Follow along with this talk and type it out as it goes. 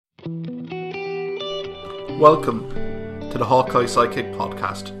Welcome to the Hawkeye Sidekick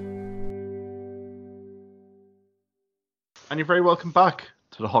podcast. And you're very welcome back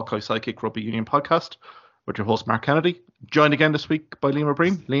to the Hawkeye Sidekick Rugby Union podcast with your host Mark Kennedy, joined again this week by Liam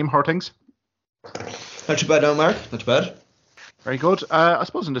O'Brien. Liam, how are things? Not too bad now, Mark. Not too bad. Very good. I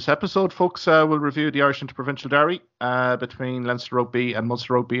suppose in this episode, folks, we'll review the Irish Interprovincial Derby between Leinster Rugby and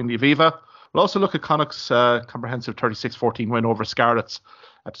Munster Rugby in the Aviva. We'll also look at Connacht's comprehensive 36-14 win over Scarlets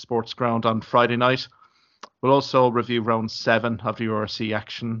at the Sports Ground on Friday night. We'll also review round 7 of the URC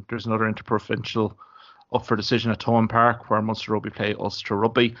action. There's another interprovincial up for decision at Thomond Park where Munster Rugby play Ulster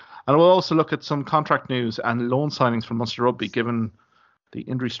Rugby. And we'll also look at some contract news and loan signings from Munster Rugby given the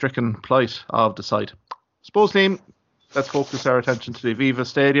injury-stricken plight of the side. Suppose, Liam, let's focus our attention to the Aviva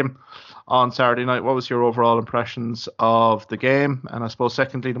Stadium on Saturday night. What was your overall impressions of the game? And I suppose,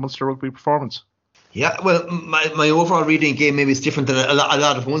 secondly, the Munster Rugby performance. Yeah, well, my overall reading game maybe is different than a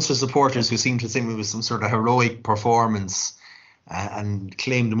lot of Munster supporters who seem to think it was some sort of heroic performance and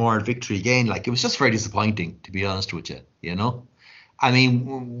claimed a moral victory again. Like, it was just very disappointing, to be honest with you, you know? I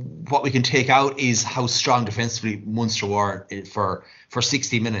mean, what we can take out is how strong defensively Munster were for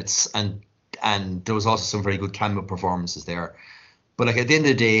 60 minutes, and there was also some very good cameo performances there. But like at the end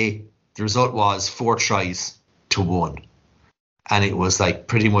of the day, the result was 4 tries to 1. And it was like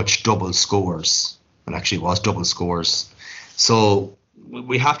pretty much double scores. Well, actually it was double scores. So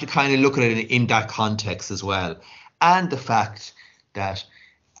we have to kind of look at it in that context as well. And the fact that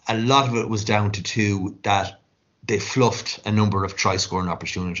a lot of it was down to that they fluffed a number of try-scoring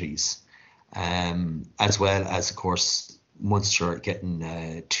opportunities, as well as, of course, Munster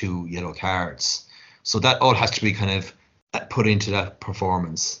getting 2 yellow cards. So that all has to be kind of put into that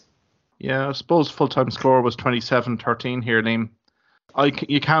performance. Yeah, I suppose full-time score was 27-13 here, Liam.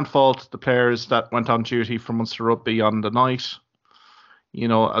 You can't fault the players that went on duty for Munster Rugby on the night. You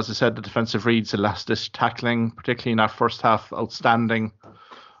know, as I said, the defensive reads, elastic tackling, particularly in that first half, outstanding.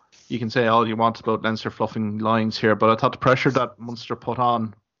 You can say all you want about Leinster fluffing lines here, but I thought the pressure that Munster put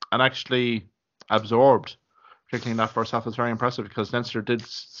on and actually absorbed, particularly in that first half, was very impressive because Leinster did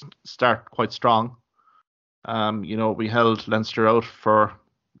start quite strong. You know, we held Leinster out for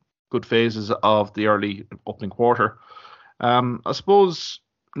good phases of the early opening quarter. I suppose,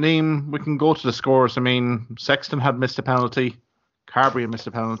 Liam, we can go to the scores. I mean, Sexton had missed a penalty. Carberry had missed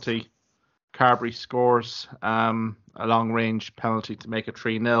a penalty. Carberry scores a long-range penalty to make it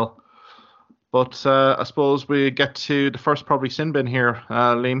 3-0. But I suppose we get to the first probably sin bin here,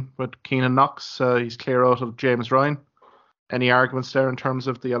 Liam, with Keenan Knox. He's clear out of James Ryan. Any arguments there in terms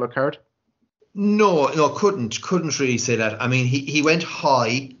of the yellow card? No, couldn't really say that. I mean, he went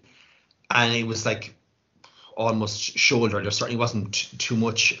high, and it was like almost shoulder. There certainly wasn't too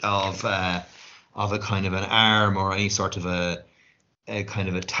much of a kind of an arm or any sort of a kind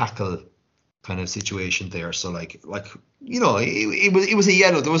of a tackle kind of situation there. So like you know, it was a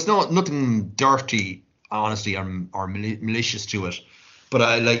yellow. There was nothing dirty, honestly, or malicious to it. But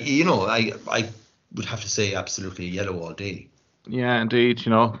I would have to say absolutely a yellow all day. Yeah, indeed. You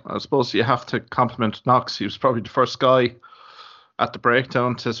know, I suppose you have to compliment Knox. He was probably the first guy at the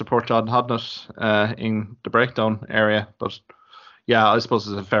breakdown to support John Hodnett in the breakdown area. But yeah, I suppose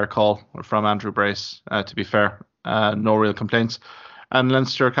it's a fair call from Andrew Brace, to be fair. No real complaints. And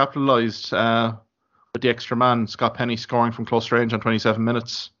Leinster capitalised with the extra man, Scott Penny, scoring from close range on 27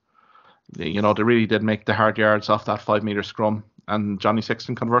 minutes. You know, they really did make the hard yards off that 5-metre scrum, and Johnny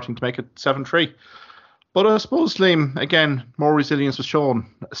Sexton converting to make it 7-3. But I suppose, Liam, again, more resilience was shown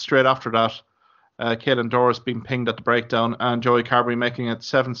straight after that. Caelan Doris being pinged at the breakdown and Joey Carberry making it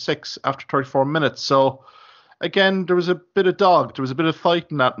 7-6 after 34 minutes. So, again, there was a bit of dog. There was a bit of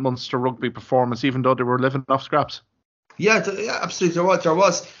fight in that Munster Rugby performance, even though they were living off scraps. Yeah, absolutely. There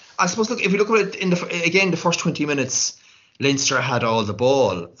was. I suppose, look, if you look at it, the first 20 minutes, Leinster had all the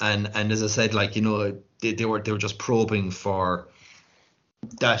ball. And as I said, like, you know, they were just probing for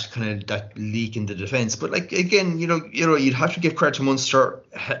that leak in the defence. But like, again, you know, you'd have to give credit to Munster.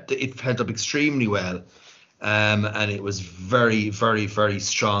 It held up extremely well, and it was very, very, very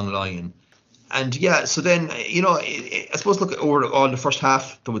strong line. And yeah, so then, you know, I suppose, look, over all the first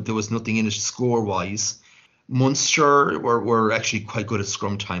half, there was nothing in it score wise. Munster were actually quite good at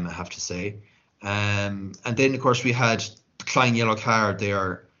scrum time, I have to say. And then, of course, we had the Klein yellow card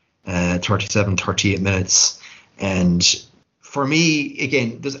there, 38 minutes, and for me,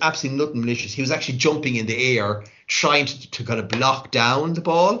 again, there's absolutely nothing malicious. He was actually jumping in the air, trying to kind of block down the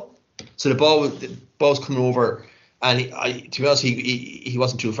ball. So the ball was coming over, and to be honest, he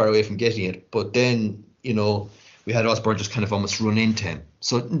wasn't too far away from getting it. But then, you know, we had Osborne just kind of almost run into him.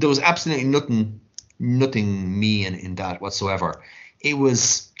 So there was absolutely nothing mean in that whatsoever. It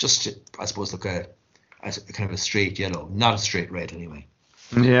was just, I suppose, like a as a kind of a straight yellow, not a straight red anyway.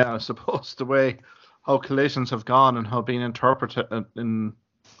 Yeah, I suppose the way how collisions have gone and how being interpreted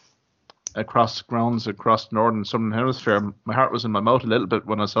across grounds across the northern and southern hemisphere, my heart was in my mouth a little bit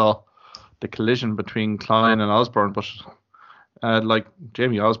when I saw the collision between Klein and Osborne. But like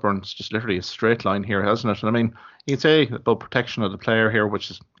Jamie Osborne's just literally a straight line here, hasn't it? And I mean, you can say about protection of the player here,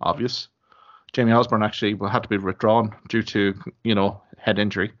 which is obvious. Jamie Osborne actually had to be withdrawn due to, head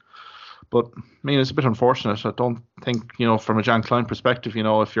injury. But I mean, it's a bit unfortunate. I don't think, from a Jan Klein perspective,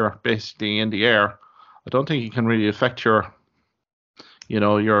 if you're basically in the air, I don't think it can really affect your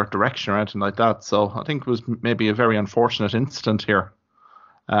direction or anything like that. So I think it was maybe a very unfortunate incident here.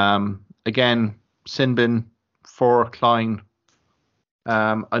 Again, sin bin for Klein.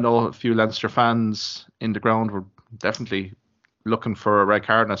 I know a few Leinster fans in the ground were definitely looking for a red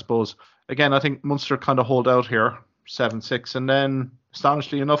card, and I suppose, again, I think Munster kind of hold out here, 7-6, and then,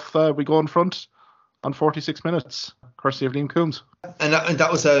 astonishingly enough, we go in front on 46 minutes, courtesy of Liam Coombs. And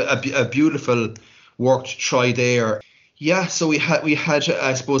that was a beautiful worked try there. Yeah, so we had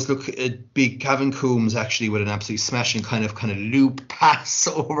I suppose, big Gavin Coombs actually with an absolute smashing kind of loop pass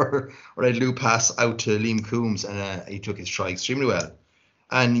over, or a loop pass out to Liam Coombs, and he took his try extremely well.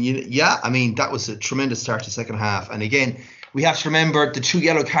 And I mean, that was a tremendous start to the second half. And again, we have to remember the 2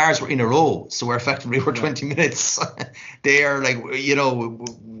 yellow cards were in a row, so we're effectively 20 minutes there,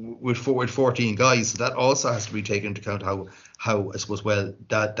 with 14 guys. So that also has to be taken into account how I suppose well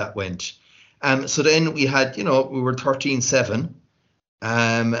that went. So then we had, we were 13-7,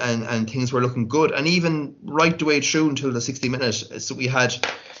 and things were looking good. And even right the way through until the 60 minutes, so we had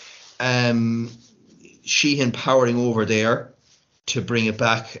Sheehan powering over there to bring it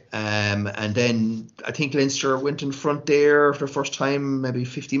back. And then I think Leinster went in front there for the first time, maybe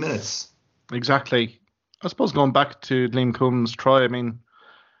 50 minutes. Exactly. I suppose going back to Liam Coombs' try, I mean,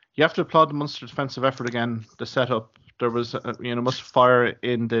 you have to applaud the Munster defensive effort again, the setup. There was, much fire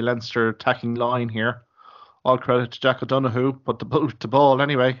in the Leinster attacking line here. All credit to Jack O'Donoghue, but the ball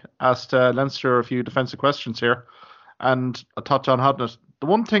anyway, asked Leinster a few defensive questions here. And I thought John Hodnett, the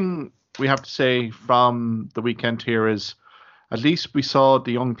one thing we have to say from the weekend here is at least we saw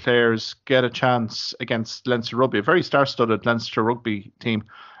the young players get a chance against Leinster Rugby, a very star-studded Leinster Rugby team.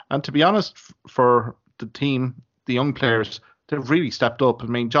 And to be honest, for the team, the young players, they've really stepped up. I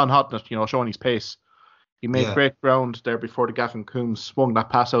mean, John Hodnett, showing his pace. He made great ground there before the Gavin Coombs swung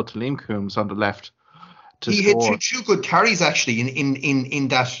that pass out to Liam Coombs on the left to score. Had two good carries actually in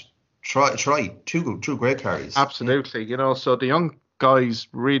that try. Two great carries. Absolutely. So the young guys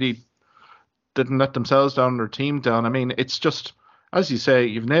really didn't let themselves down, their team down. I mean, it's just, as you say,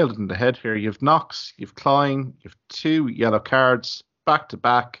 you've nailed it in the head here. You've Knox, you've Klein, you've 2 yellow cards back to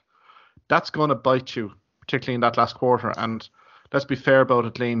back. That's going to bite you, particularly in that last quarter. And let's be fair about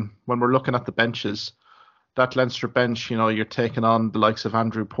it, Liam. When we're looking at the benches, that Leinster bench, you're taking on the likes of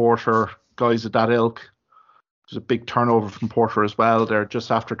Andrew Porter, guys of that ilk. There's a big turnover from Porter as well. They're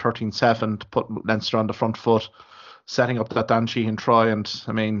just after 13-7 to put Leinster on the front foot, setting up that Dan Sheehan try. And,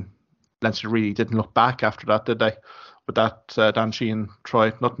 I mean, Leinster really didn't look back after that, did they? With that Dan Sheehan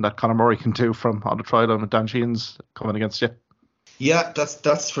try, nothing that Conor Murray can do from on the try line with Dan Sheehan's coming against you. Yeah,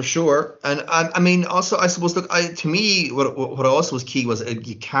 that's for sure. And I mean, also, I suppose, look, to me, what also was key was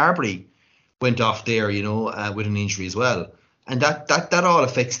Carberry went off there, with an injury as well, and that all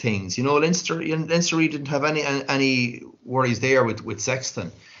affects things. Leinster really didn't have any worries there with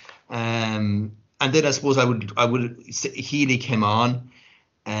Sexton, and then I suppose I would Healy came on,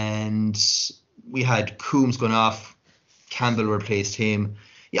 and we had Coombs going off, Campbell replaced him.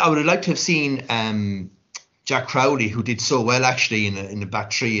 Yeah, I would have liked to have seen Jack Crowley, who did so well actually in the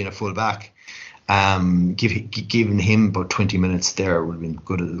back three in a full back. Giving him about 20 minutes there would have been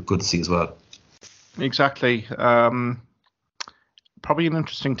good to see as well. Exactly. Probably an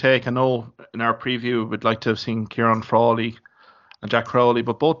interesting take. I know in our preview we'd like to have seen Kieran Frawley and Jack Crowley,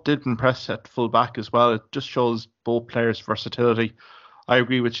 but both did impress at full back as well. It just shows both players' versatility. I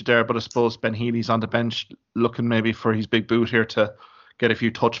agree with you there, but I suppose Ben Healy's on the bench looking maybe for his big boot here to get a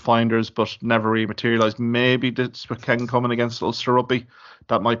few touch finders, but never really materialised. Maybe this weekend coming against Ulster Rugby,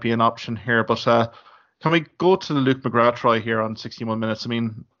 that might be an option here. But can we go to the Luke McGrath try here on 61 minutes? I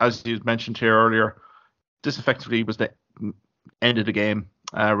mean, as you mentioned here earlier, this effectively was the end of the game,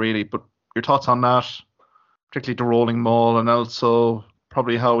 really. But your thoughts on that, particularly the rolling maul, and also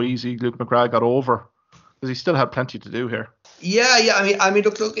probably how easy Luke McGrath got over, because he still had plenty to do here. Yeah. I mean,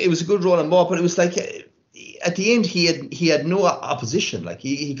 look, it was a good rolling maul, but it was like at the end he had no opposition. Like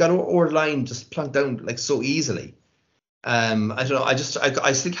he got over the line, just planked down like so easily. I don't know. I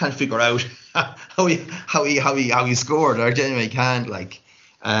still can't figure out how he scored. I genuinely can't. Like,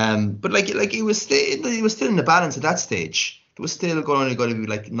 But like it was still in the balance at that stage. It was still only going to be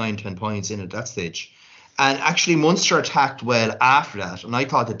like 9-10 points in at that stage. And actually Munster attacked well after that. And I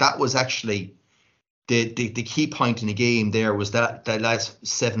thought that was actually the key point in the game there, was that last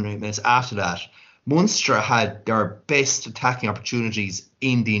 7 or 8 minutes after that. Munster had their best attacking opportunities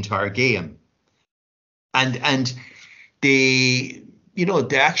in the entire game. And they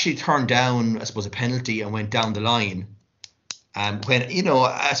actually turned down, I suppose, a penalty and went down the line. When,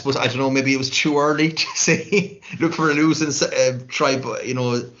 I suppose, I don't know, maybe it was too early to say, look for a losing, try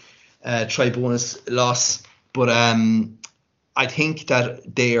bonus loss. But I think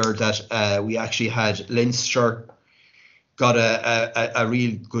that we actually had Leinster got a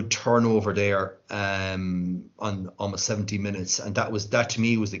real good turnover there on almost 70 minutes, and that to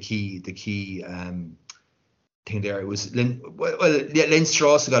me was the key thing there. It was Leinster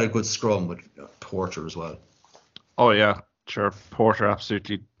also got a good scrum with Porter as well. Oh yeah, sure. Porter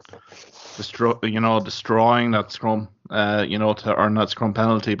absolutely destroying that scrum, to earn that scrum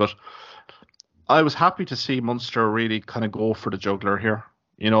penalty. But I was happy to see Munster really kind of go for the jugular here.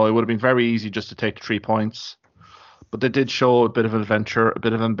 It would have been very easy just to take the 3 points, but they did show a bit of adventure, a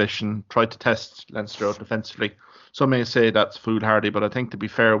bit of ambition, tried to test Leinster out defensively. Some may say that's foolhardy, but I think, to be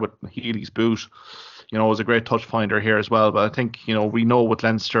fair, with Healy's boot, was a great touch finder here as well. But I think, we know with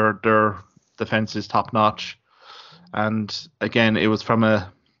Leinster, their defence is top notch. And again, it was from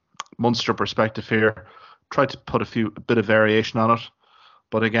a Munster perspective here, tried to put a bit of variation on it.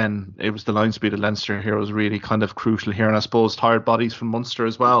 But again, it was the line speed of Leinster here was really kind of crucial here. And I suppose tired bodies from Munster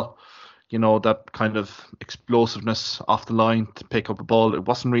as well. That kind of explosiveness off the line to pick up a ball, it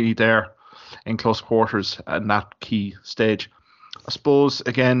wasn't really there in close quarters at that key stage. I suppose,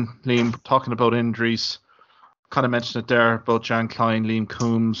 again, Liam, talking about injuries, kind of mentioned it there about Jan Klein, Liam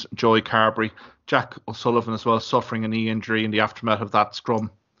Coombs, Joey Carberry, Jack O'Sullivan as well, suffering a knee injury in the aftermath of that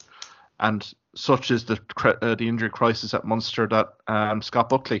scrum. And such is the injury crisis at Munster that Scott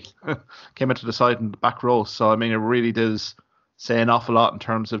Buckley came into the side in the back row. So, I mean, it really does say an awful lot in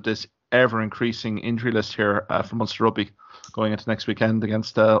terms of this ever-increasing injury list here for Munster Rugby going into next weekend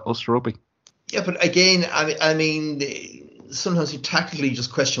against Ulster Rugby. Yeah, but again, I mean, sometimes you tactically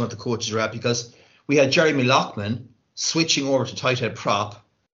just question what the coaches are at, because we had Jeremy Loughman switching over to tight head prop.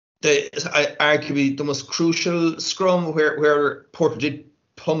 Arguably the most crucial scrum where Porter did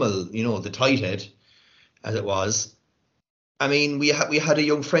pummel, the tight head, as it was. I mean, we had a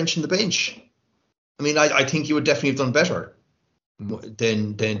young French in the bench. I mean, I think he would definitely have done better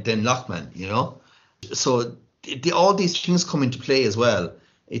than Loughman, So all these things come into play as well.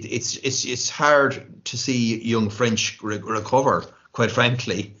 It's hard to see young French recover, quite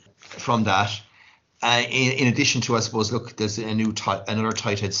frankly, from that. In addition to, I suppose, look, there's another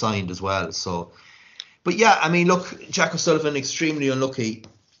tight head signed as well. So, but yeah, I mean, look, Jack O'Sullivan, extremely unlucky.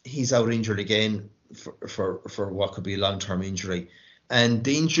 He's out injured again for what could be a long-term injury, and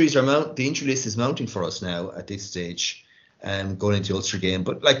the injury list is mounting for us now at this stage, going into the Ulster game.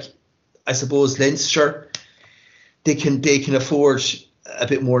 But like, I suppose Leinster, they can afford a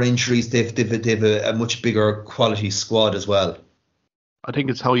bit more injuries. They've a much bigger quality squad as well. I think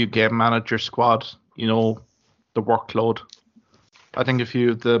it's how you game manage your squad, the workload. I think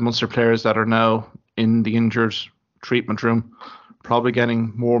the Munster players that are now in the injured treatment room probably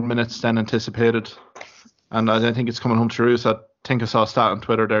getting more minutes than anticipated. And I think it's coming home to roost. I think I saw a stat on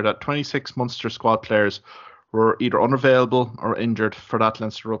Twitter there that 26 Munster squad players were either unavailable or injured for that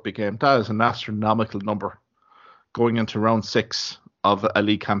Leinster Rugby game. That is an astronomical number going into round 6 of a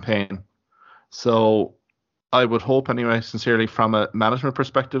league campaign. So I would hope anyway, sincerely, from a management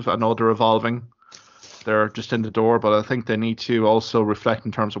perspective, I know they're evolving. They're just in the door, but I think they need to also reflect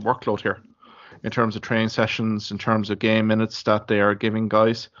in terms of workload here, in terms of training sessions, in terms of game minutes that they are giving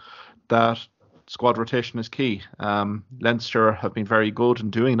guys, that squad rotation is key. Leinster have been very good in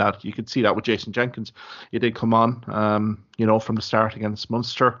doing that. You could see that with Jason Jenkins. He did come on, from the start against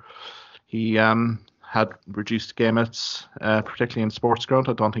Munster. He had reduced game minutes, particularly in sports ground.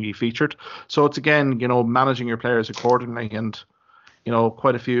 I don't think he featured. So it's, again, managing your players accordingly. And,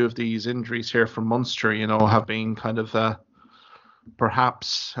 quite a few of these injuries here from Munster, have been kind of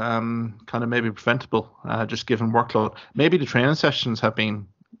perhaps kind of maybe preventable, just given workload. Maybe the training sessions have been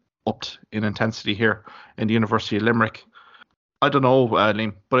upped in intensity here in the University of Limerick. I don't know,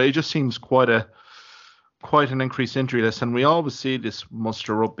 Liam, but it just seems quite an increased injury list, and we always see this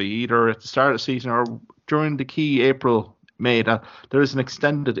Munster Rugby either at the start of the season or during the key April, May, that there is an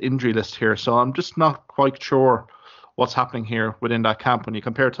extended injury list here. So I'm just not quite sure what's happening here within that camp when you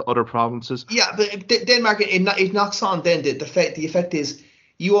compare it to other provinces. Yeah, but Denmark, it knocks on then. The effect is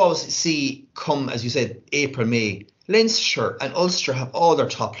you always see, come, as you said, April, May, Leinster and Ulster have all their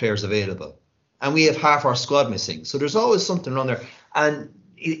top players available, and we have half our squad missing. So there's always something around there, and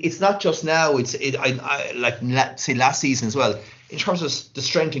it's not just now. I like say last season as well. In terms of the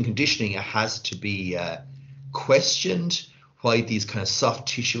strength and conditioning, it has to be questioned why these kind of soft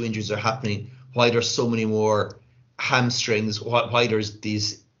tissue injuries are happening, why there's so many more hamstrings, why there's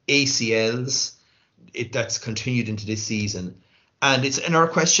these ACLs that's continued into this season. And it's another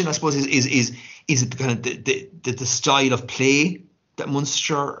question, I suppose, is it kind of the style of play that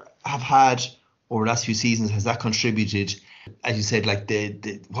Munster have had over the last few seasons? Has that contributed, as you said, like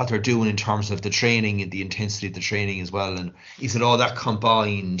the what they're doing in terms of the training and the intensity of the training as well? And is it all that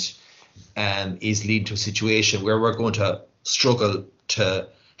combined is leading to a situation where we're going to struggle to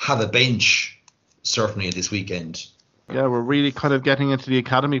have a bench, certainly this weekend? Yeah, we're really kind of getting into the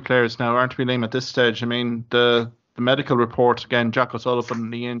academy players now, aren't we, Liam, at this stage? I mean, the medical report, again, Jack O'Sullivan,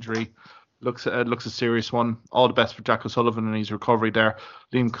 knee injury, looks a serious one. All the best for Jack O'Sullivan and his recovery there.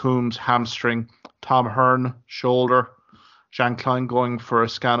 Liam Coombs, hamstring. Tom Hearn, shoulder. Jean Klein going for a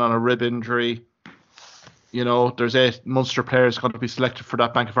scan on a rib injury. You know, there's 8 Munster players going to be selected for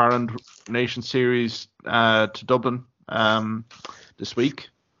that Bank of Ireland Nation Series to Dublin this week.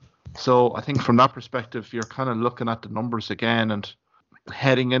 So I think from that perspective, you're kind of looking at the numbers again and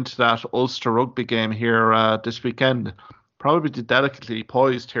heading into that Ulster Rugby game here this weekend. Probably delicately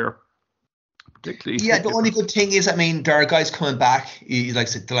poised here. Particularly, yeah, the only good thing is, I mean, there are guys coming back. Like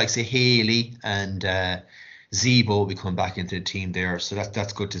say Haley and Zebo will be coming back into the team there, so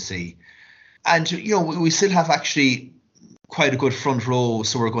that's good to see. And you know, we still have actually quite a good front row,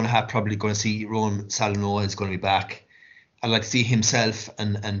 so we're probably going to see Rowan Salanoa is going to be back. I'd like to see himself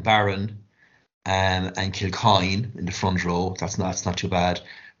and Barron and Kilcoyne in the front row. That's not too bad.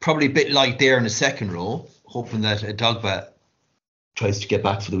 Probably a bit light there in the second row, hoping that Dogba tries to get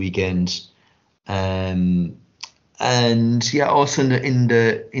back for the weekend. And yeah, also in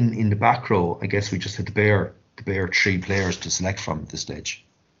the back row, I guess we just had the bare 3 players to select from at this stage.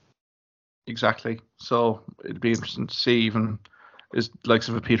 Exactly. So it'd be interesting to see even is likes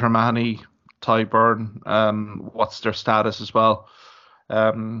of a Peter Mahoney, Ty Byrne, what's their status as well.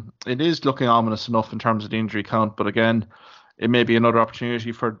 It is looking ominous enough in terms of the injury count, but again, it may be another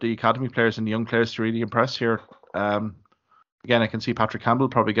opportunity for the academy players and the young players to really impress here. Again, I can see Patrick Campbell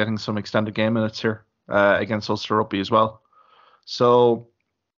probably getting some extended game minutes here against Ulster Rugby as well. So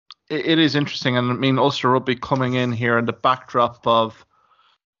it is interesting. And I mean, Ulster Rugby coming in here in the backdrop of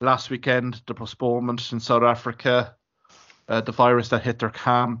last weekend, the postponement in South Africa, the virus that hit their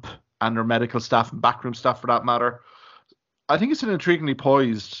camp and their medical staff and backroom staff for that matter. I think it's an intriguingly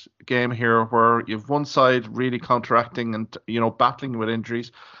poised game here where you have one side really counteracting and, you know, battling with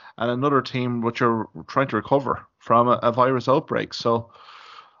injuries and another team which are trying to recover from a virus outbreak. So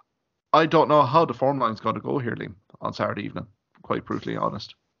I don't know how the form line's going to go here, Liam, on Saturday evening, quite brutally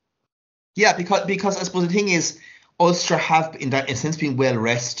honest. Yeah, because I suppose the thing is, Ulster have in that sense been well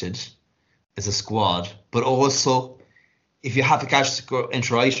rested as a squad, but also if you have a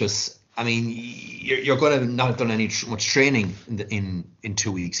gastroenteritis, I mean, you're going to not have done much training in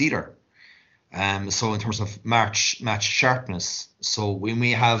 2 weeks either. So in terms of match sharpness, so we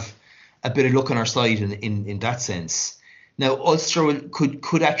may have a bit of luck on our side in that sense. Now Ulster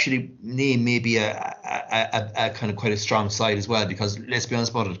could actually name maybe a kind of quite a strong side as well, because let's be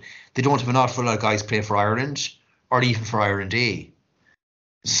honest about it, they don't have an awful lot of guys playing for Ireland or even for Ireland A.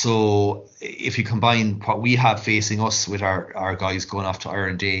 So if you combine what we have facing us with our guys going off to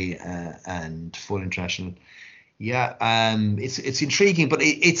Ireland A and full international, yeah, it's intriguing, but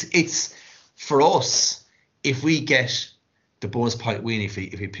it's for us, if we get the bonus point win, if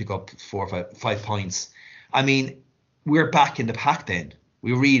we pick up 4 or 5 points, I mean, we're back in the pack then.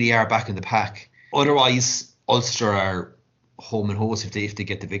 We really are back in the pack. Otherwise, Ulster are home and host if they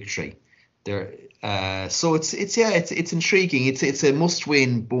get the victory. So it's intriguing. It's a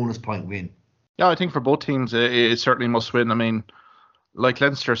must-win bonus point win. Yeah, I think for both teams, it's certainly must win. I mean, like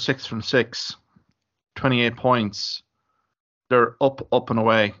Leinster, 6 from 6, 28 points. They're up and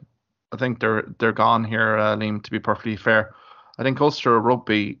away. I think they're gone here, Liam, to be perfectly fair. I think Ulster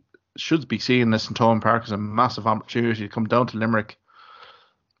Rugby should be seeing this in Thomond Park as a massive opportunity to come down to Limerick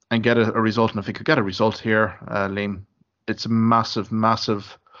and get a result. And if we could get a result here, Liam, it's a massive,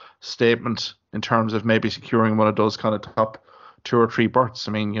 massive statement in terms of maybe securing one of those kind of top 2 or 3 berths.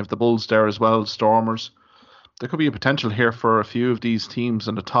 I mean, you have the Bulls there as well, Stormers. There could be a potential here for a few of these teams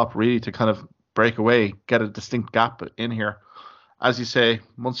in the top really to kind of break away, get a distinct gap in here. As you say,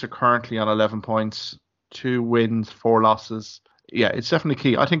 Munster currently on 11 points, 2 wins, 4 losses. Yeah, it's definitely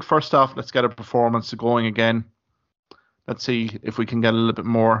key. I think first off, let's get a performance going again. Let's see if we can get a little bit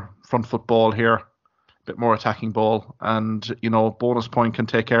more front football here. bit more attacking ball, and bonus point can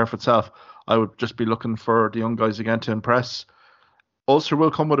take care of itself. I would just be looking for the young guys again to impress. Ulster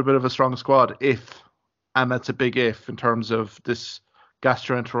will come with a bit of a strong squad if, and that's a big if, in terms of this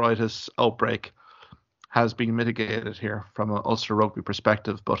gastroenteritis outbreak has been mitigated here from an Ulster Rugby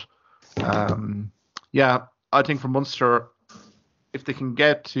perspective. But I think for Munster, if they can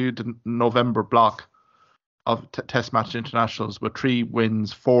get to the November block of Test match internationals with 3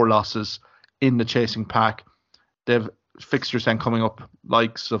 wins, 4 losses in the chasing pack, they've fixtures then coming up,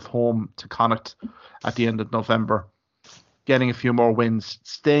 likes of home to Connacht at the end of November, getting a few more wins,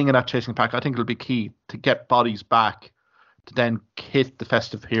 staying in that chasing pack. I think it'll be key to get bodies back to then hit the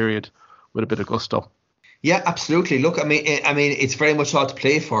festive period with a bit of gusto. Yeah, absolutely. Look, I mean, it's very much all to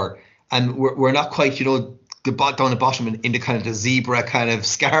play for, and we're not quite, down the bottom in the kind of the zebra kind of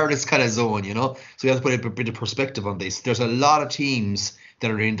Scarlets kind of zone, So we have to put a bit of perspective on this. There's a lot of teams that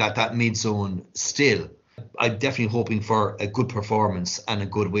are in that mid zone still. I'm definitely hoping for a good performance and a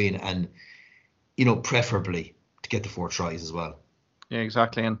good win, and preferably to get the 4 tries as well. Yeah,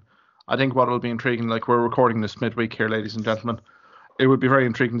 exactly. And I think what will be intriguing, like we're recording this midweek here, ladies and gentlemen, it would be very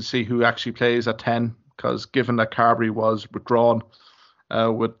intriguing to see who actually plays at 10, because given that Carberry was withdrawn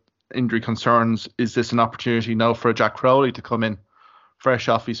with injury concerns, is this an opportunity now for Jack Crowley to come in fresh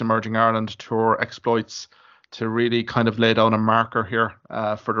off his Emerging Ireland Tour exploits to really kind of lay down a marker here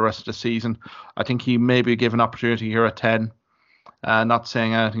for the rest of the season? I think he may be given opportunity here at 10. Not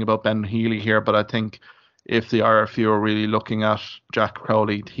saying anything about Ben Healy here, but I think if the IRFU are really looking at Jack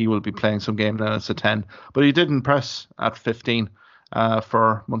Crowley, he will be playing some game then as a 10. But he did impress at 15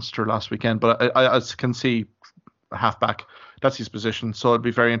 for Munster last weekend. But I can see halfback, that's his position. So it'll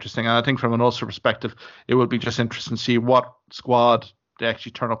be very interesting. And I think from an Ulster perspective, it will be just interesting to see what squad they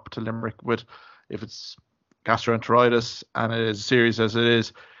actually turn up to Limerick with. If it's gastroenteritis and it is as serious as it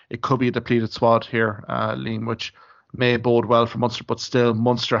is, it could be a depleted squad here, Liam, which may bode well for Munster, but still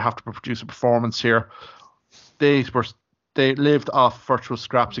Munster have to produce a performance here. They lived off virtual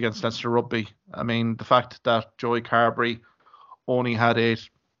scraps against Leinster Rugby. I mean, the fact that Joey Carberry only had 8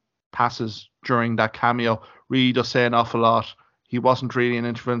 passes during that cameo really does say an awful lot. He wasn't really an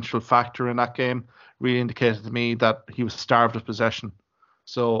influential factor in that game. Really indicated to me that he was starved of possession.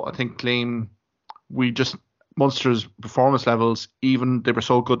 So I think, Liam, Munster's performance levels, even they were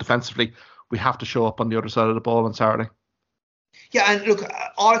so good defensively, we have to show up on the other side of the ball on Saturday. Yeah, and look,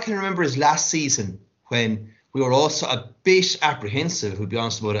 all I can remember is last season when we were also a bit apprehensive, to be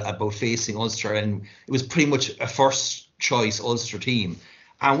honest, about facing Ulster, and it was pretty much a first choice Ulster team,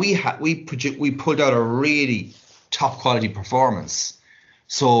 and we pulled out a really top quality performance.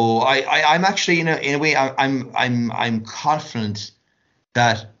 So I'm actually in a way I'm confident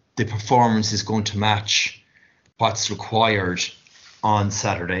that the performance is going to match what's required on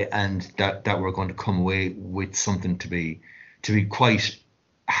Saturday, and that we're going to come away with something to be quite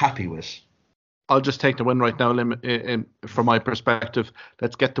happy with. I'll just take the win right now, Lim, from my perspective.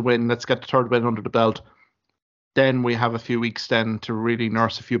 Let's get the win. Let's get the 3rd win under the belt. Then we have a few weeks then to really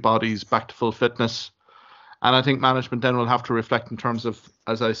nurse a few bodies back to full fitness. And I think management then will have to reflect in terms of,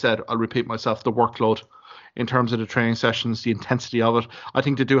 as I said, I'll repeat myself, the workload in terms of the training sessions, the intensity of it. I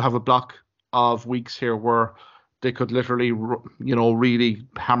think they do have a block of weeks here where they could literally, really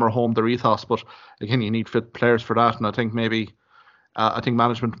hammer home their ethos. But again, you need fit players for that. And I think I think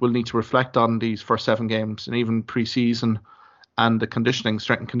management will need to reflect on these first 7 games and even pre-season and the strength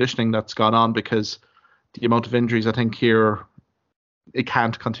and conditioning that's gone on, because the amount of injuries, I think here, it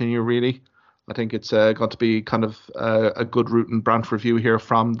can't continue really. I think it's got to be kind of a good root and branch review here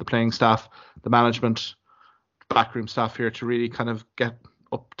from the playing staff, the management, backroom staff here to really kind of get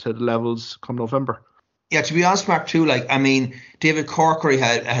up to the levels come November. Yeah, to be honest, Mark, too, David Corkery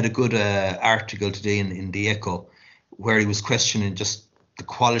had a good article today in the Echo where he was questioning just the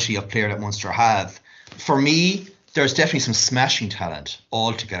quality of player that Munster have. For me, there's definitely some smashing talent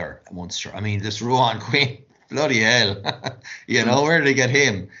altogether at Munster. I mean, this Rowan Quinn, bloody hell, where did they get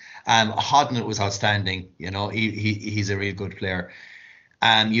him? Hodnett was outstanding. He's a really good player.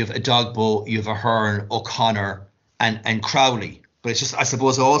 You have a Dogbo, you have a Hearn, O'Connor, and Crowley. But it's just, I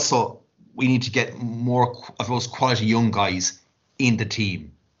suppose, also we need to get more of those quality young guys in the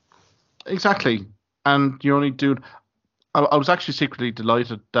team. Exactly. And you only do. I was actually secretly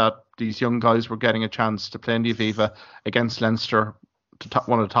delighted that these young guys were getting a chance to play in the Aviva against Leinster,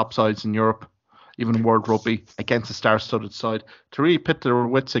 one of the top sides in Europe, even World Rugby, against a star-studded side, to really pit their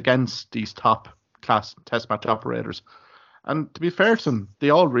wits against these top-class test match operators. And to be fair to them, they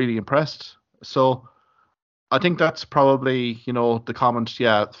all really impressed. So I think that's probably, the comment,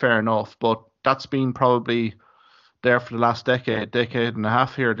 yeah, fair enough, but that's been probably there for the last decade and a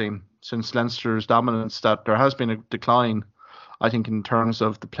half here, Dean. since Leinster's dominance that there has been a decline, I think, in terms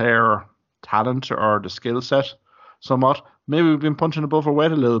of the player talent or the skill set somewhat. Maybe we've been punching above our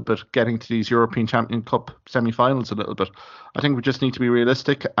weight a little bit, getting to these European Champion Cup semi-finals a little bit. I think we just need to be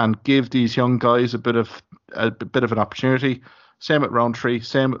realistic and give these young guys a bit of an opportunity. Same with Roundtree,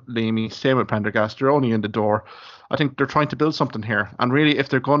 same with Leamy, same with Prendergast. They're only in the door. I think they're trying to build something here. And really, if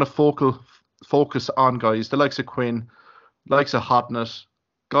they're going to focus on guys, the likes of Quinn, likes of Hodnett,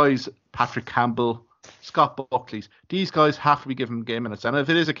 guys, Patrick Campbell, Scott Buckley's, these guys have to be given game minutes. And if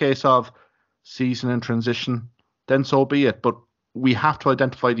it is a case of season in transition, then so be it. But we have to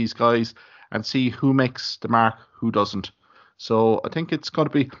identify these guys and see who makes the mark, who doesn't. So I think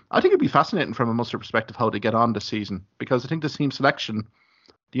it'd be fascinating from a Munster perspective how they get on this season, because I think the team selection,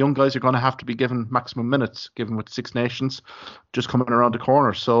 the young guys are going to have to be given maximum minutes, given with Six Nations just coming around the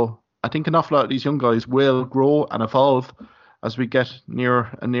corner. So I think an awful lot of these young guys will grow and evolve as we get nearer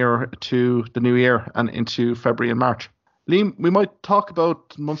and nearer to the new year and into February and March. Liam, we might talk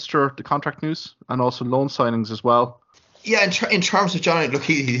about Munster, the contract news, and also loan signings as well. Yeah, in terms of Johnny, look,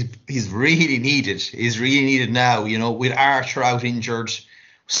 he's really needed. He's really needed now. You know, with Archer out injured,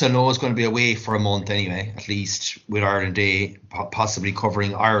 Sano's going to be away for a month anyway, at least with Ireland Day, possibly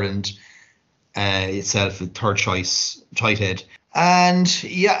covering Ireland itself with third choice tight head. And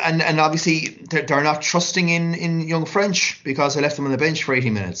yeah, and obviously they're not trusting in young French because I left him on the bench for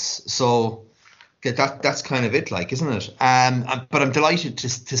 80 minutes. So that's kind of it, like, isn't it? But I'm delighted to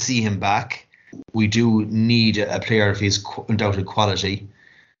see him back. We do need a player of his undoubted quality.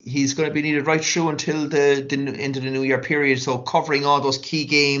 He's going to be needed right through until the into the New Year period. So covering all those key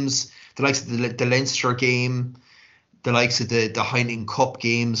games, the likes of the Leinster game, the likes of the Heineken Cup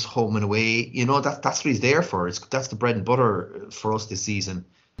games, home and away. You know, that's what he's there for. That's the bread and butter for us this season.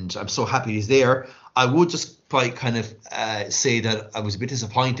 And I'm so happy he's there. I would just kind of say that I was a bit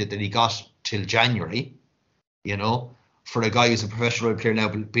disappointed that he got till January, you know, for a guy who's a professional rugby player now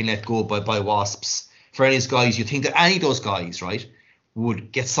being let go by Wasps. For any of those guys, you think that any of those guys, right,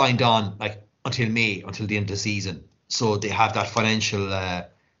 would get signed on like until May, until the end of the season. So they have that financial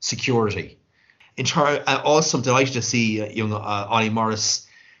security. Also, I'm delighted to see young Ollie Morris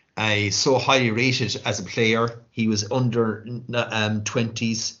so highly rated as a player. He was under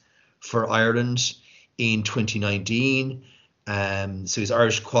 20s for Ireland in 2019. So he's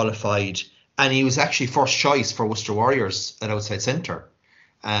Irish qualified. And he was actually first choice for Worcester Warriors at outside centre.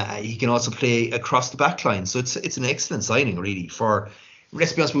 He can also play across the back line. So it's an excellent signing, really.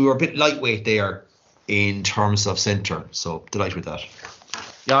 Let's be honest, we were a bit lightweight there in terms of centre. So delighted with that.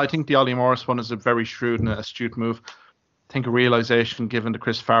 Yeah, I think the Ollie Morris one is a very shrewd and astute move. I think a realisation, given the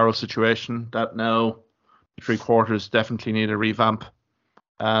Chris Farrell situation, that now three quarters definitely need a revamp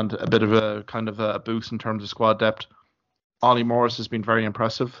and a bit of a kind of a boost in terms of squad depth. Ollie Morris has been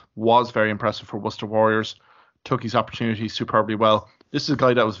was very impressive for Worcester Warriors, took his opportunity superbly well. This is a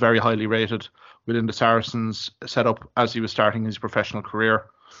guy that was very highly rated within the Saracens setup as he was starting his professional career.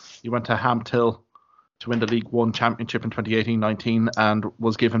 He went to Hamtill to win the League One Championship in 2018-19 and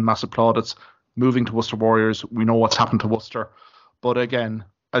was given massive plaudits. Moving to Worcester Warriors, we know what's happened to Worcester. But again,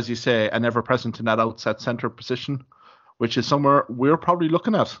 as you say, an ever-present in that outset centre position, which is somewhere we're probably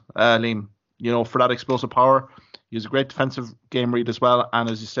looking at, Liam, you know, for that explosive power. He has a great defensive game read as well, and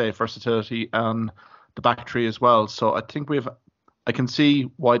as you say, versatility and the back three as well. So I think I can see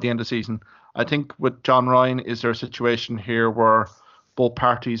why the end of the season. I think with John Ryan, is there a situation here where both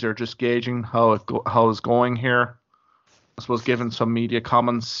parties are just gauging how it's going here? I suppose given some media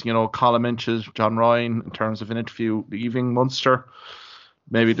comments, you know, column inches, John Ryan, in terms of an interview leaving Munster,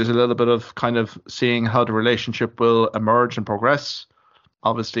 maybe there's a little bit of kind of seeing how the relationship will emerge and progress.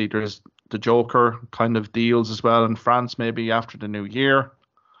 Obviously, there's the Joker kind of deals as well in France, maybe after the new year.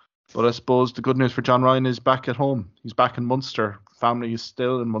 But I suppose the good news for John Ryan is back at home. He's back in Munster. Family is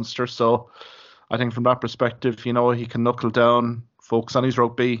still in Munster. So I think from that perspective, you know, he can knuckle down, focus on his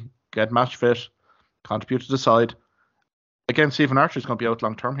rugby, get match fit, contribute to the side. Again, Stephen Archer is going to be out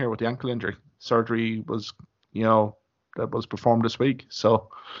long term here with the ankle injury. Surgery was, you know, that was performed this week. So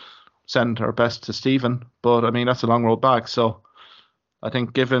send our best to Stephen. But I mean, that's a long road back. So I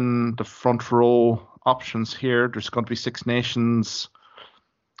think given the front row options here, there's going to be Six Nations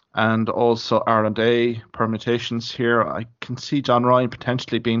and also R&A permutations here. I can see John Ryan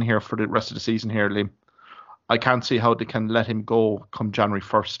potentially being here for the rest of the season here, Liam. I can't see how they can let him go come January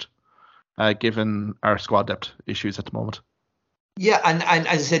 1st, given our squad depth issues at the moment. Yeah, and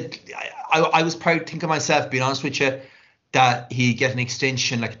as I said, I was proud to think of myself, being honest with you, that he'd get an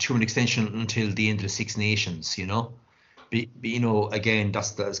extension, like a 2-month extension until the end of the Six Nations, you know. You know, again,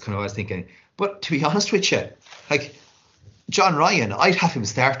 that's kind of what I was thinking. But to be honest with you, like, John Ryan, I'd have him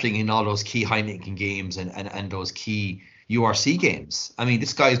starting in all those key Heineken games and those key URC games. I mean,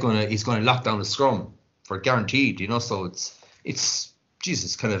 this guy he's gonna lock down the scrum for guaranteed, you know. So it's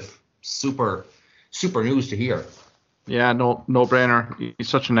Jesus, kind of super news to hear. Yeah, no brainer. He's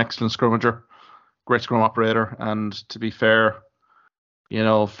such an excellent scrummager, great scrum operator, and to be fair, you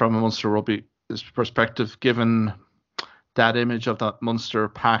know, from a Munster Rugby perspective, given that image of that Munster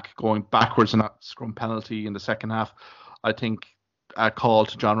pack going backwards in that scrum penalty in the second half, I think a call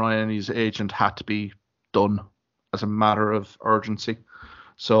to John Ryan and his agent had to be done as a matter of urgency.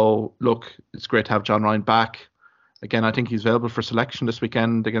 So, look, it's great to have John Ryan back. Again, I think he's available for selection this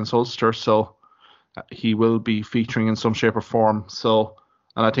weekend against Ulster, so he will be featuring in some shape or form. So,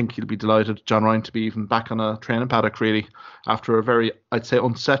 and I think he'll be delighted, John Ryan, to be even back on a training paddock, really, after a very, I'd say,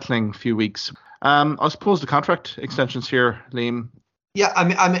 unsettling few weeks. I suppose the contract extensions here, Liam. Yeah,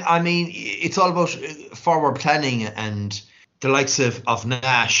 I mean, it's all about forward planning and the likes of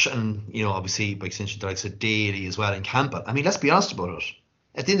Nash and, you know, obviously by extension the likes of Daly as well and Campbell. I mean, let's be honest about it.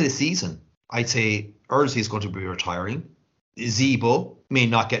 At the end of the season, I'd say Earlsey is going to be retiring. Zebo may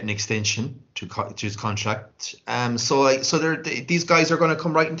not get an extension to his contract. So these guys are going to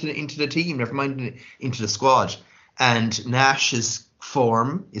come right into the team, never mind into the squad. And Nash's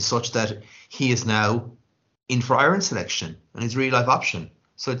form is such that he is now in for Ireland selection and his real life option.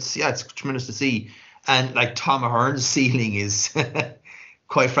 So it's tremendous to see. And like Tom Ahern's ceiling is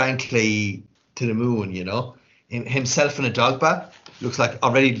quite frankly to the moon, you know. Himself and a Dogba looks like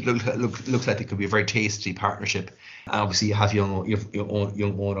it could be a very tasty partnership. And obviously you have young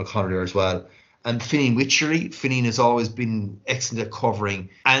Owen O'Connor there as well. And Finian Wycherley. Finian has always been excellent at covering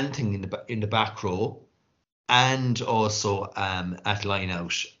anything in the back row, and also at line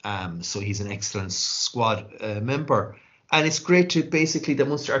out. So he's an excellent squad member. And it's great to basically that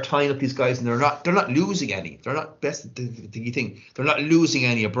Munster are tying up these guys, and they're not losing any. They're not they're not losing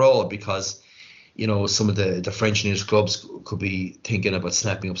any abroad, because, you know, some of the French and English clubs could be thinking about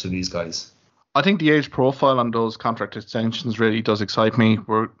snapping up some of these guys. I think the age profile on those contract extensions really does excite me.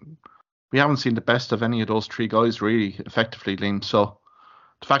 We haven't seen the best of any of those three guys really effectively, Liam. So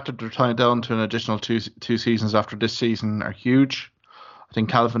the fact that they're tying down to an additional two seasons after this season are huge. I think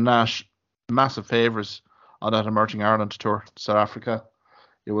Calvin Nash, massive favours on that Emerging Ireland tour to South Africa.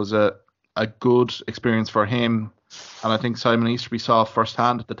 It was a good experience for him. And I think Simon Easterby saw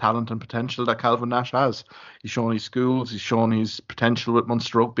firsthand the talent and potential that Calvin Nash has. He's shown his schools, he's shown his potential with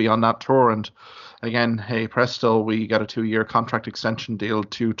Munster Rugby on that tour. And again, hey, presto, we got a 2-year contract extension deal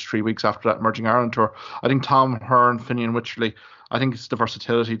 2 to 3 weeks after that Emerging Ireland tour. I think Tom Ahern, Finian Wycherley, I think it's the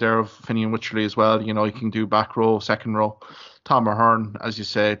versatility there of Finian Wycherley as well. You know, he can do back row, second row. Tom Ahern, as you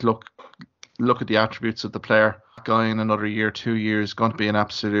said, look at the attributes of the player. Guy in another year, 2 years, going to be an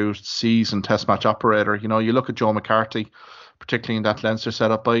absolute seasoned test match operator. You know, you look at Joe McCarthy, particularly in that Leinster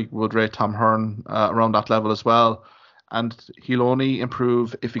setup, I would rate Tom Ahern around that level as well. And he'll only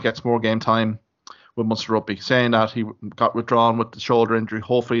improve if he gets more game time with Munster Rugby. Saying that, he got withdrawn with the shoulder injury.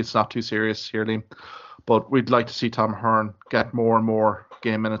 Hopefully it's not too serious here, Liam. But we'd like to see Tom Ahern get more and more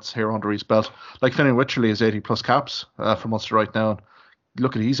game minutes here under his belt. Like Finian Wycherley has 80 plus caps for Munster right now.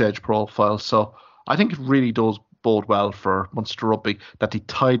 Look at his age profile. So I think it really does bode well for Munster Rugby that they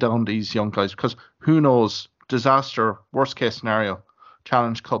tie down these young guys, because who knows, disaster, worst case scenario,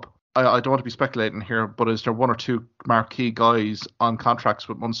 Challenge Cup. I don't want to be speculating here, but is there one or two marquee guys on contracts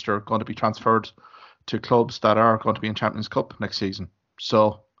with Munster going to be transferred to clubs that are going to be in Champions Cup next season?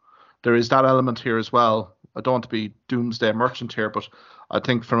 So there is that element here as well. I don't want to be doomsday merchant here, but I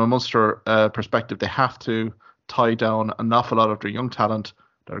think from a Munster perspective, they have to tie down an awful lot of their young talent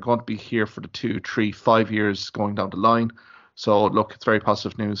that are going to be here for the 2, 3, 5 years going down the line. So look, it's very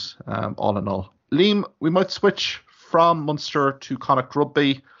positive news all in all. Liam, we might switch from Munster to Connacht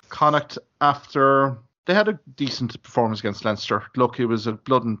Rugby. Connacht, after they had a decent performance against Leinster. Look, it was a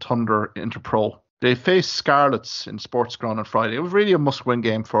blood and thunder Interpro. They faced Scarlets in Sportsground on Friday. It was really a must-win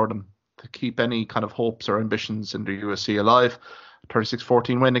game for them to keep any kind of hopes or ambitions in the USC alive.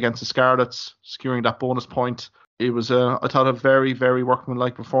 36-14 win against the Scarlets, securing that bonus point. It was, I thought, a very, very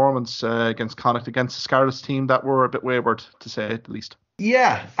workmanlike performance against Connacht, against the Scarlets team that were a bit wayward, to say it the least.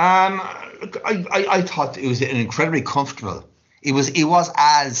 Yeah, I thought it was an incredibly comfortable. It was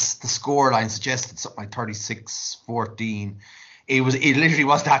as the scoreline suggested, something like 36-14. It literally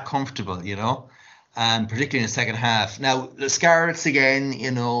was that comfortable, you know, particularly in the second half. Now the Scarlets again, you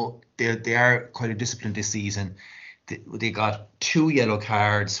know, they are quite a disciplined this season. They got 2 yellow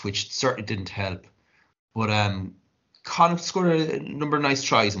cards, which certainly didn't help. But Connacht scored a number of nice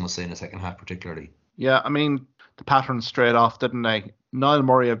tries, I must say, in the second half particularly. Yeah, I mean, the pattern straight off, didn't they? Niall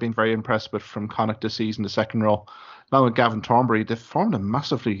Murray I've been very impressed with from Connacht this season, the second row. now with Gavin Thornbury, they've formed a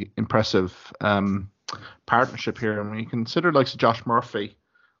massively impressive partnership here. And when you consider like Josh Murphy,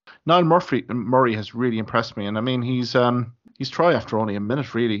 Niall Murray has really impressed me. And I mean, his try after only a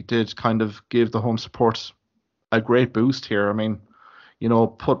minute really did kind of give the home support a great boost here. I mean,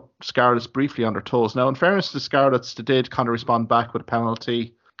 put Scarlets briefly on their toes. Now, in fairness to the Scarlets, they did kind of respond back with a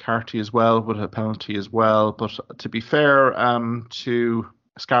penalty. Carty as well with a penalty as well. But to be fair to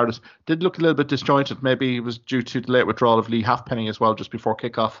Scarlets, did look a little bit disjointed. Maybe it was due to the late withdrawal of Lee Halfpenny as well just before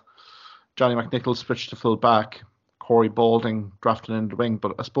kickoff. Johnny McNicholl switched to full back. Corey Balding drafted in the wing.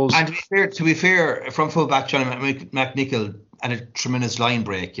 But I suppose... And to be fair, from full back, Johnny McNicholl had a tremendous line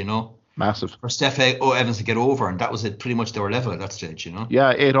break, Massive. For Steph Evans to get over, and that was it. Pretty much they were level at that stage,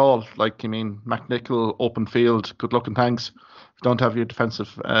 Yeah, 8-all. McNicholl, open field, good luck and thanks. If you don't have your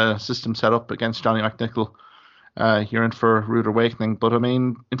defensive system set up against Johnny McNicholl, you're in for a rude awakening. But I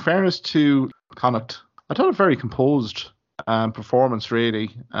mean, in fairness to Connacht, I thought a very composed performance,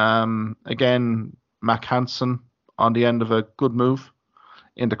 really. Again, Mac Hansen on the end of a good move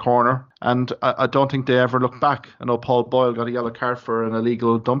in the corner, and I don't think they ever looked back. I know Paul Boyle got a yellow card for an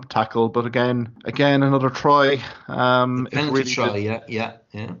illegal dump tackle, but again another try. Penalty try, yeah.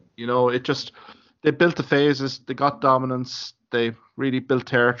 It just, they built the phases, they got dominance, they really built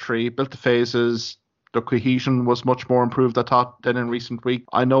territory, built the phases. The cohesion was much more improved, I thought, than in recent week.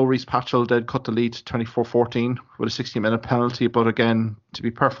 I know Reece Patchell did cut the lead to 24-14 with a 60-minute penalty, but again, to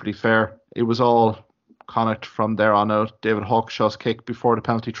be perfectly fair, it was all Connacht from there on out. David Hawkshaw's kick before the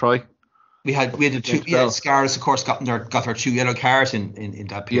penalty try. We had the two. Yeah, Scarlets, of course, got her 2 yellow cards in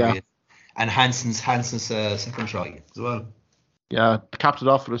that period, and Hansen's second try as well. Yeah, capped it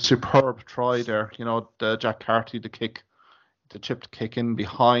off with a superb try there. The Jack Carty, the chipped kick in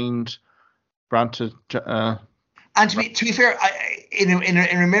behind, granted. And to be fair, in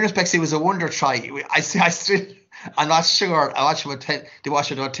many respects, it was a wonder try. I'm not sure. I watched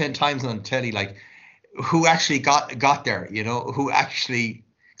it about 10 times on telly. Like, who actually got there? Who actually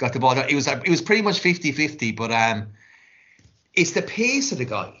got the ball? It was pretty much 50-50. But it's the pace of the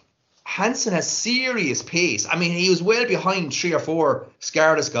guy. Hansen has serious pace. I mean, he was well behind 3 or 4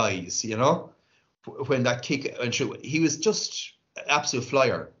 Scarlets guys. When that kick went through, he was just an absolute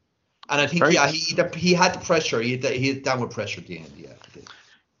flyer. And I think he had the pressure. He had downward pressure at the end. Yeah.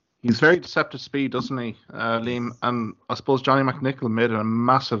 He's very deceptive speed, doesn't he, Liam? And I suppose Johnny McNicholl made a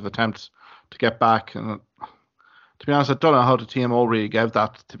massive attempt to get back. And to be honest, I don't know how the TMO really gave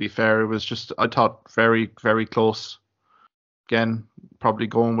that, to be fair. It was just, I thought, very, very close. Again, probably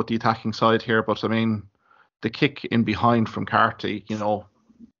going with the attacking side here. But, I mean, the kick in behind from Carty,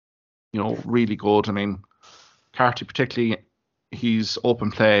 really good. I mean, Carty particularly, his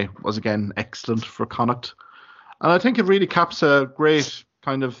open play was, again, excellent for Connacht. And I think it really caps a great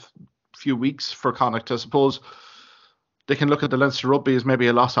kind of few weeks for Connacht. I suppose they can look at the Leinster Rugby as maybe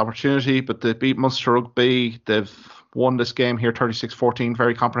a lost opportunity, but they beat Munster Rugby. They've won this game here 36-14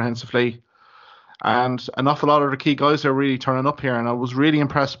 very comprehensively. And an awful lot of the key guys are really turning up here. And I was really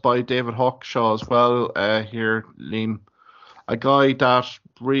impressed by David Hawkshaw as well here, Liam. A guy that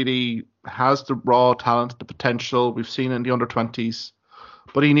really has the raw talent, the potential. We've seen it in the under-20s.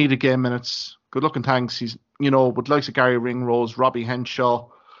 But he needed game minutes. Good luck and thanks. He's, with likes of Gary Ringrose, Robbie Henshaw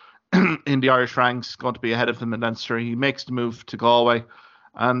in the Irish ranks, going to be ahead of him in Leinster. He makes the move to Galway.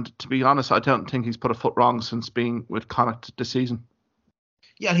 And to be honest, I don't think he's put a foot wrong since being with Connacht this season.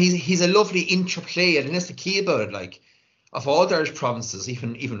 Yeah, and he's a lovely interplay, and that's the key about it. Like, of all the Irish provinces,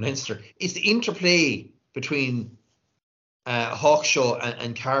 even Leinster, it's the interplay between Hawkshaw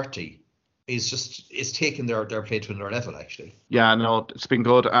and Carty is taking their play to another level, actually. Yeah, no, it's been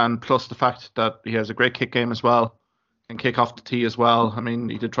good, and plus the fact that he has a great kick game as well, and kick off the tee as well. I mean,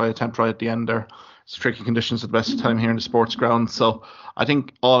 he did try attempt right at the end there. It's tricky conditions at the best of time here in the sports ground. So I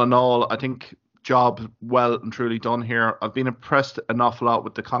think all in all, job well and truly done here. I've been impressed an awful lot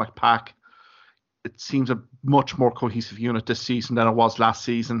with the Connacht pack. It seems a much more cohesive unit this season than it was last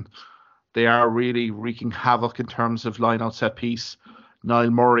season. They are really wreaking havoc in terms of line-out set piece.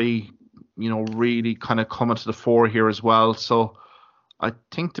 Niall Murray, really kind of coming to the fore here as well. So I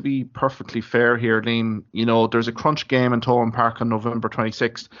think, to be perfectly fair here, Liam, there's a crunch game in Thomond Park on November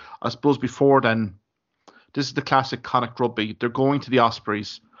 26th. I suppose before then, this is the classic Connacht Rugby. They're going to the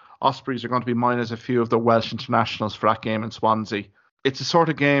Ospreys. Ospreys are going to be minus a few of the Welsh internationals for that game in Swansea. It's a sort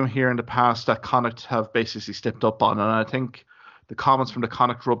of game here in the past that Connacht have basically stepped up on, and I think the comments from the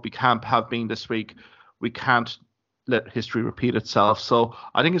Connacht Rugby camp have been this week, we can't let history repeat itself. So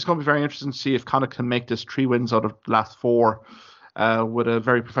I think it's going to be very interesting to see if Connacht can make this 3 wins out of the last 4 with a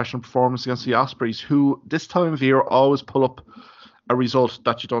very professional performance against the Ospreys, who this time of year always pull up a result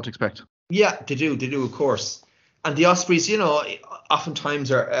that you don't expect. Yeah, they do, of course. And the Ospreys,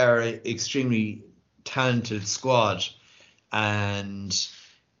 oftentimes are an extremely talented squad. And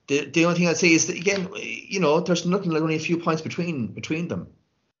the only thing I'd say is that, again, there's nothing like only a few points between them,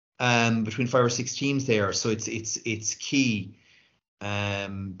 between 5 or 6 teams there. So it's key.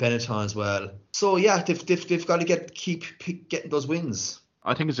 Benetton as well. So yeah, they've got to keep getting those wins.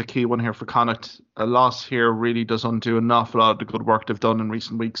 I think it's a key one here for Connacht. A loss here really does undo an awful lot of the good work they've done in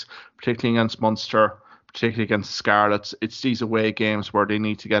recent weeks, particularly against Munster, particularly against Scarlets. It's these away games where they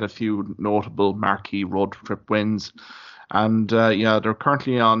need to get a few notable marquee road trip wins. And they're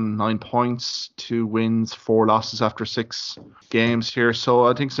currently on 9 points, 2 wins, 4 losses after 6 games here. So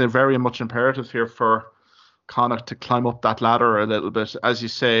I think it's a very much imperative here for Connacht to climb up that ladder a little bit. As you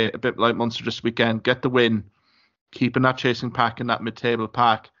say, a bit like Munster this weekend, get the win, keeping that chasing pack in that mid-table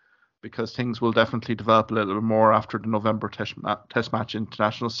pack, because things will definitely develop a little bit more after the November test match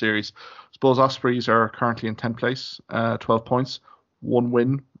international series. I suppose Ospreys are currently in 10th place, 12 points, 1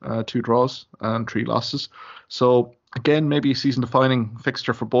 win, 2 draws and 3 losses. So again, maybe a season-defining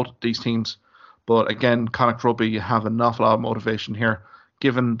fixture for both these teams. But again, Connacht Rugby, you have an awful lot of motivation here,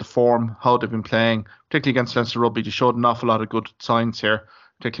 given the form, how they've been playing, particularly against Leinster Rugby. They showed an awful lot of good signs here,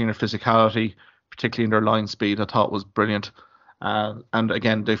 particularly in their physicality, particularly in their line speed. I thought was brilliant. And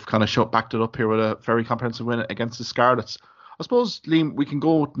again, they've kind of backed it up here with a very comprehensive win against the Scarlets. I suppose, Liam, we can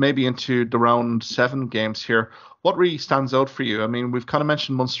go maybe into the round 7 games here. What really stands out for you? I mean, we've kind of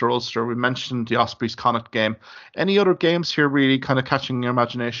mentioned Munster-Ulster. We mentioned the Ospreys-Connacht game. Any other games here really kind of catching your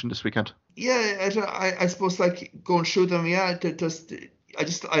imagination this weekend? Yeah, I suppose like going through them, yeah,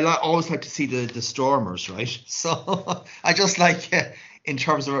 I always like to see the Stormers, right? So I just like in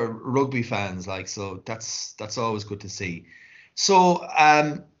terms of rugby fans, like, so that's always good to see. So,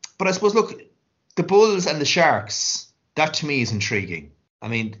 but I suppose, look, the Bulls and the Sharks, that to me is intriguing. I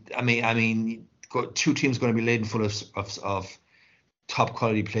mean, 2 teams going to be laden full of top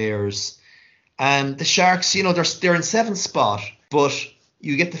quality players. And the Sharks, they're in 7th spot, but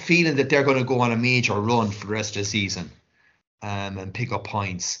you get the feeling that they're going to go on a major run for the rest of the season, and pick up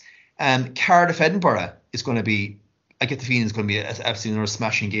points. Cardiff Edinburgh is going to be, I get the feeling it's going to be absolutely another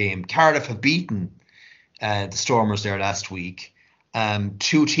smashing game. Cardiff have beaten the Stormers there last week.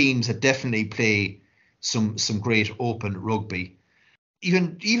 2 teams that definitely play some great open rugby.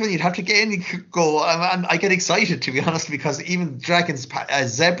 Even you'd have to go. I get excited, to be honest, because even Dragons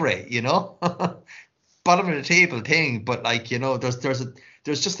Zebra, bottom of the table thing, but like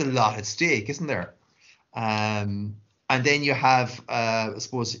there's just a lot at stake, isn't there? And then you have I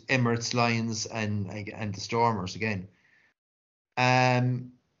suppose Emirates Lions and the Stormers again.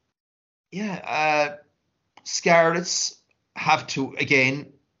 Scarlets have to,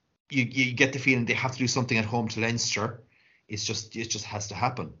 again, you get the feeling they have to do something at home to Leinster. It just has to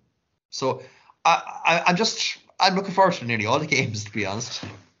happen. So I'm looking forward to nearly all the games, to be honest.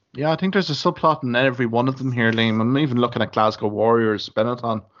 Yeah, I think there's a subplot in every one of them here, Liam. I'm even looking at Glasgow Warriors.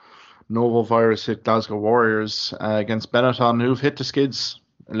 Benetton, Novo Virus hit Glasgow Warriors against Benetton, who've hit the skids.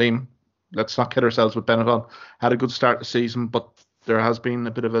 Liam, let's not kid ourselves with Benetton. Had a good start to the season, but there has been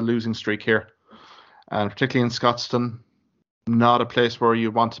a bit of a losing streak here. And particularly in Scotstoun, not a place where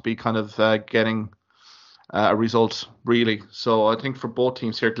you want to be kind of getting a result, really. So I think for both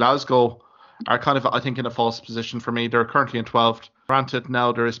teams here, Glasgow are kind of, I think, in a false position for me. They're currently in 12th. Granted,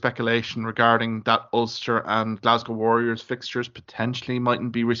 now there is speculation regarding that Ulster and Glasgow Warriors fixtures potentially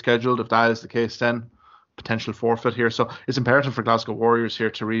mightn't be rescheduled. If that is the case, then potential forfeit here. So it's imperative for Glasgow Warriors here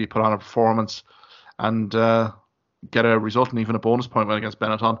to really put on a performance and get a result and even a bonus point win against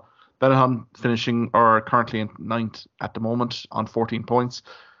Benetton. Benetton finishing or currently in 9th at the moment on 14 points.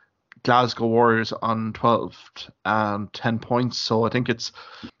 Glasgow Warriors on 12th and 10 points. So I think it's,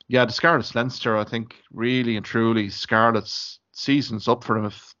 the Scarlets Leinster, I think really and truly Scarlets season's up for them.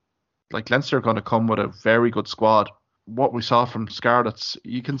 If like Leinster are going to come with a very good squad. What we saw from Scarlets,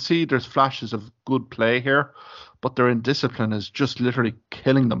 you can see there's flashes of good play here, but their indiscipline is just literally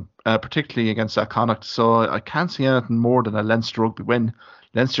killing them, particularly against that Connacht. So I can't see anything more than a Leinster Rugby win.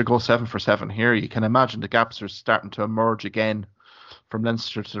 Leinster go 7 for 7 here. You can imagine the gaps are starting to emerge again from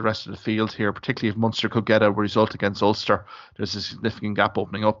Leinster to the rest of the field here, particularly if Munster could get a result against Ulster. There's a significant gap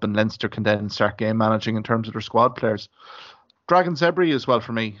opening up, and Leinster can then start game managing in terms of their squad players. Dragons Zebra as well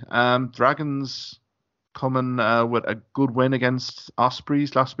for me. Dragons coming with a good win against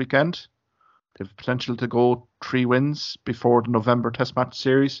Ospreys last weekend. They have potential to go 3 wins before the November Test Match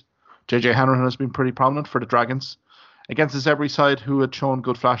series. JJ Hanrahan has been pretty prominent for the Dragons against the Zebra side, who had shown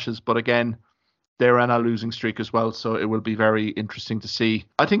good flashes, but again, they're on a losing streak as well, so it will be very interesting to see.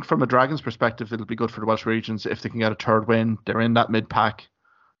 I think from a Dragons perspective, it'll be good for the Welsh Regions if they can get a 3rd win. They're in that mid-pack.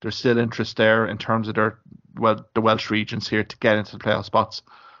 there's still interest there in terms of the Welsh regions here to get into the playoff spots.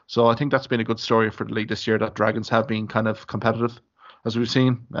 So I think that's been a good story for the league this year, that Dragons have been kind of competitive, as we've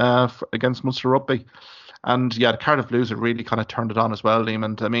seen against Munster Rugby. And yeah, the Cardiff Blues have really kind of turned it on as well, Liam.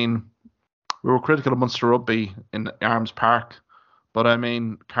 And I mean, we were critical of Munster Rugby in Arms Park, but I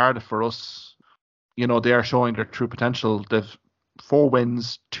mean, Cardiff for us, they are showing their true potential. They've 4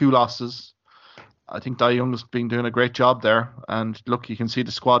 wins, 2 losses. I think Dai Young's been doing a great job there. And look, you can see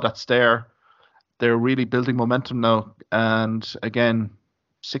the squad that's there. They're really building momentum now. And again,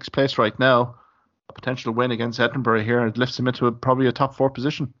 6th place right now, a potential win against Edinburgh here, it lifts them into probably a top 4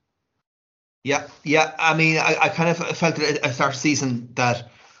 position. Yeah. I mean, I kind of felt at the start of the season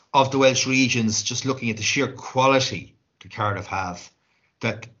that of the Welsh regions, just looking at the sheer quality that Cardiff have,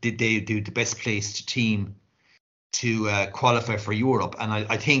 that they do the best placed team to qualify for Europe. And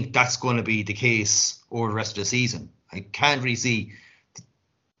I think that's going to be the case over the rest of the season. I can't really see the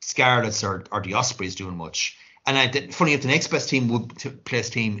Scarlets or the Ospreys doing much. And funny enough, the next best place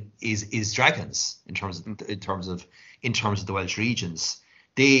team is Dragons in terms of the Welsh regions.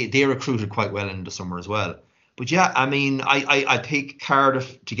 They recruited quite well in the summer as well. But yeah, I mean, I take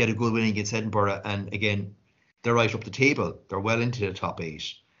Cardiff to get a good win against Edinburgh, and again, they're right up the table. They're well into the top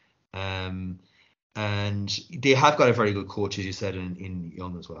 8. And they have got a very good coach, as you said, in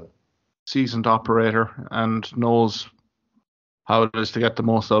Young as well. Seasoned operator and knows how it is to get the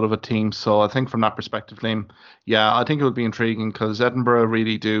most out of a team. So I think from that perspective, Liam, yeah, I think it would be intriguing because Edinburgh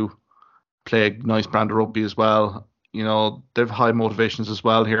really do play a nice brand of rugby as well. They've high motivations as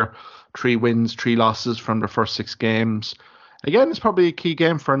well here. 3 wins, 3 losses from their first 6 games. Again, it's probably a key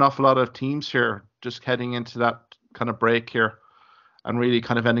game for an awful lot of teams here, just heading into that kind of break here and really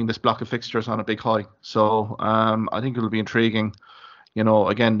kind of ending this block of fixtures on a big high. So I think it'll be intriguing.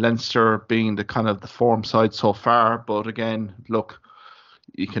 Again, Leinster being the kind of the form side so far, but again, look,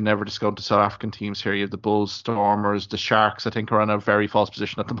 you can never discount the South African teams here. You have the Bulls, Stormers, the Sharks, I think, are in a very false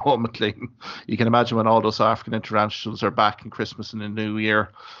position at the moment, Liam. You can imagine when all those South African internationals are back in Christmas and the New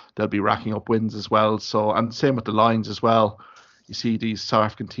Year, they'll be racking up wins as well. So, and same with the Lions as well. You see these South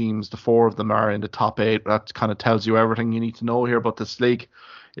African teams, the 4 of them are in the top 8. That kind of tells you everything you need to know here about this league.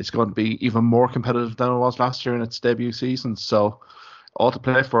 It's going to be even more competitive than it was last year in its debut season. So, all to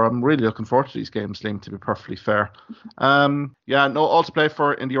play for. I'm really looking forward to these games, Liam, to be perfectly fair. All to play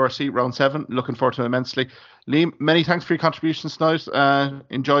for in the URC round 7. Looking forward to it immensely. Liam, many thanks for your contributions tonight.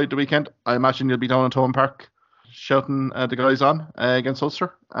 Enjoyed the weekend. I imagine you'll be down in Thomond Park shouting the guys on against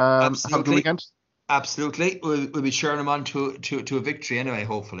Ulster. Absolutely. Have a good weekend. Absolutely. We'll be cheering them on to a victory anyway,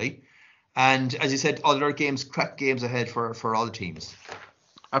 hopefully. And as you said, other games, crack games ahead for all the teams.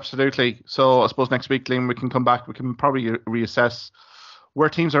 Absolutely. So I suppose next week, Liam, we can come back. We can probably reassess where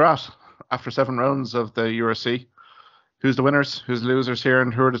teams are at after 7 rounds of the URC. Who's the winners, who's the losers here,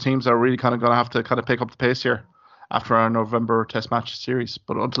 and who are the teams that are really kind of going to have to kind of pick up the pace here after our November Test match series.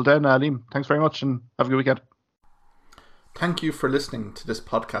 But until then, Liam, thanks very much and have a good weekend. Thank you for listening to this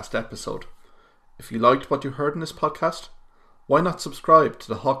podcast episode. If you liked what you heard in this podcast, why not subscribe to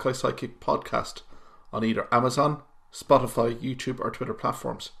the Hawkeye Sidekick podcast on either Amazon, Spotify, YouTube or Twitter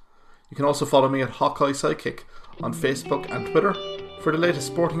platforms. You can also follow me at Hawkeye Sidekick on Facebook and Twitter for the latest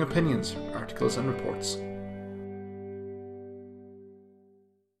sporting opinions, articles and reports.